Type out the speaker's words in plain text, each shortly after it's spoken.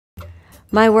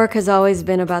My work has always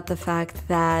been about the fact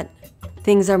that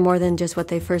things are more than just what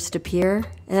they first appear,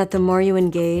 and that the more you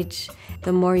engage,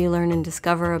 the more you learn and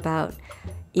discover about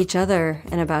each other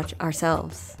and about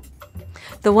ourselves.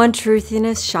 The One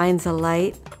Truthiness shines a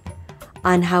light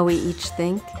on how we each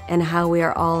think and how we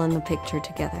are all in the picture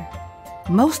together.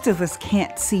 Most of us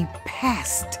can't see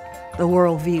past the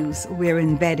worldviews we're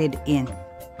embedded in.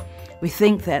 We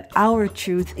think that our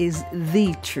truth is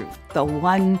the truth, the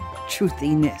one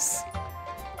truthiness.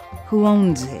 Who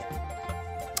owns it?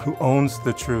 Who owns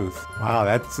the truth?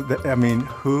 Wow,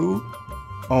 who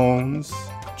owns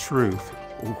truth?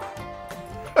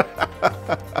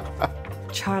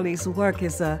 Charlie's work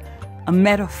is a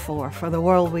metaphor for the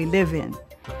world we live in,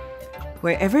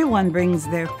 where everyone brings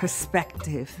their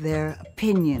perspective, their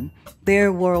opinion,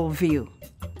 their worldview.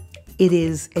 It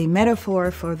is a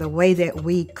metaphor for the way that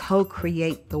we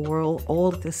co-create the world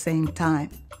all at the same time.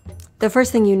 The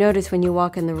first thing you notice when you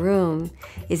walk in the room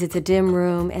is it's a dim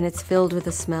room and it's filled with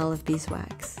the smell of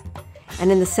beeswax.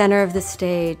 And in the center of the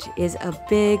stage is a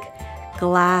big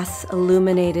glass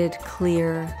illuminated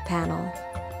clear panel.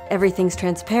 Everything's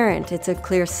transparent, it's a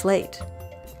clear slate.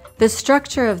 The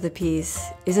structure of the piece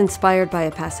is inspired by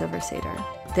a Passover Seder.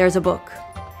 There's a book,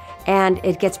 and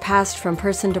it gets passed from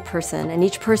person to person, and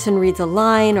each person reads a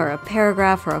line or a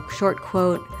paragraph or a short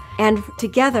quote, and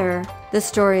together the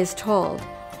story is told.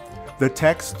 The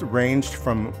text ranged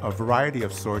from a variety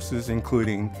of sources,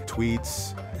 including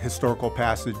tweets, historical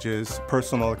passages,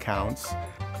 personal accounts,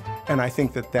 and I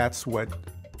think that that's what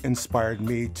inspired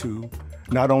me to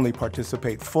not only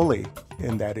participate fully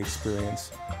in that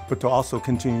experience, but to also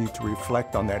continue to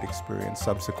reflect on that experience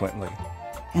subsequently.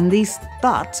 And these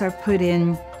thoughts are put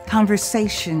in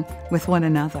conversation with one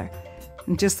another.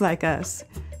 And just like us,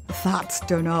 the thoughts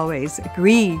don't always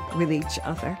agree with each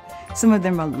other. Some of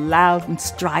them are loud and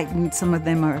strident, some of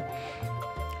them are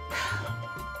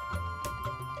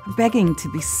begging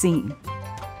to be seen,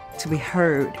 to be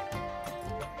heard.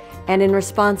 And in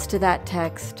response to that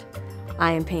text,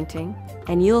 I am painting,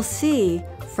 and you'll see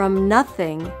from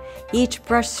nothing each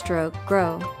brushstroke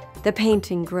grow, the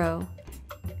painting grow.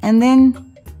 And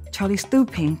then Charlie's through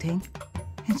painting,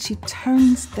 and she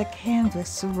turns the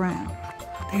canvas around.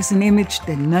 There's an image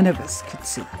that none of us could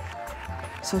see.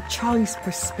 So Charlie's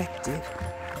perspective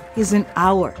isn't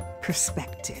our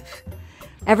perspective.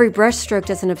 Every brushstroke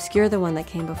doesn't obscure the one that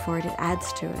came before it, it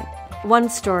adds to it. One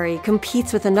story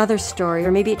competes with another story,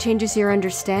 or maybe it changes your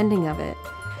understanding of it.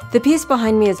 The piece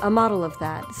behind me is a model of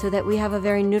that, so that we have a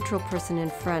very neutral person in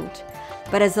front.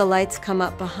 But as the lights come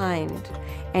up behind,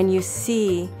 and you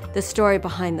see the story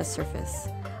behind the surface,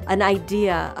 an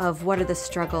idea of what are the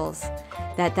struggles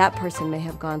that that person may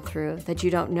have gone through that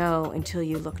you don't know until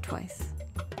you look twice.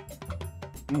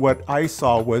 What I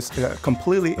saw was a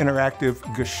completely interactive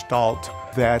gestalt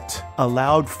that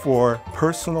allowed for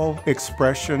personal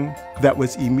expression that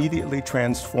was immediately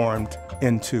transformed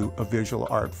into a visual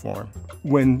art form.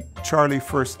 When Charlie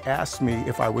first asked me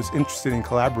if I was interested in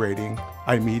collaborating,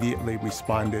 I immediately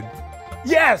responded,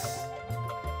 yes!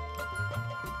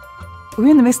 We're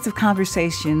in the midst of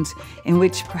conversations in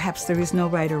which perhaps there is no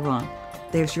right or wrong.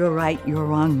 There's your right, your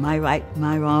wrong, my right,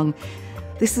 my wrong.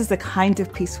 This is the kind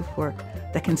of piece of work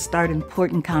that can start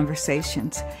important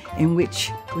conversations in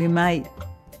which we might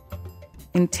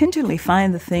intentionally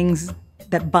find the things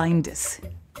that bind us.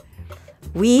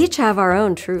 We each have our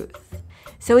own truth.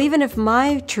 So even if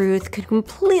my truth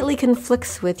completely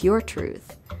conflicts with your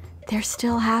truth, they're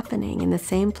still happening in the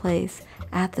same place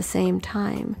at the same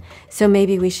time. So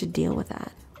maybe we should deal with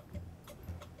that.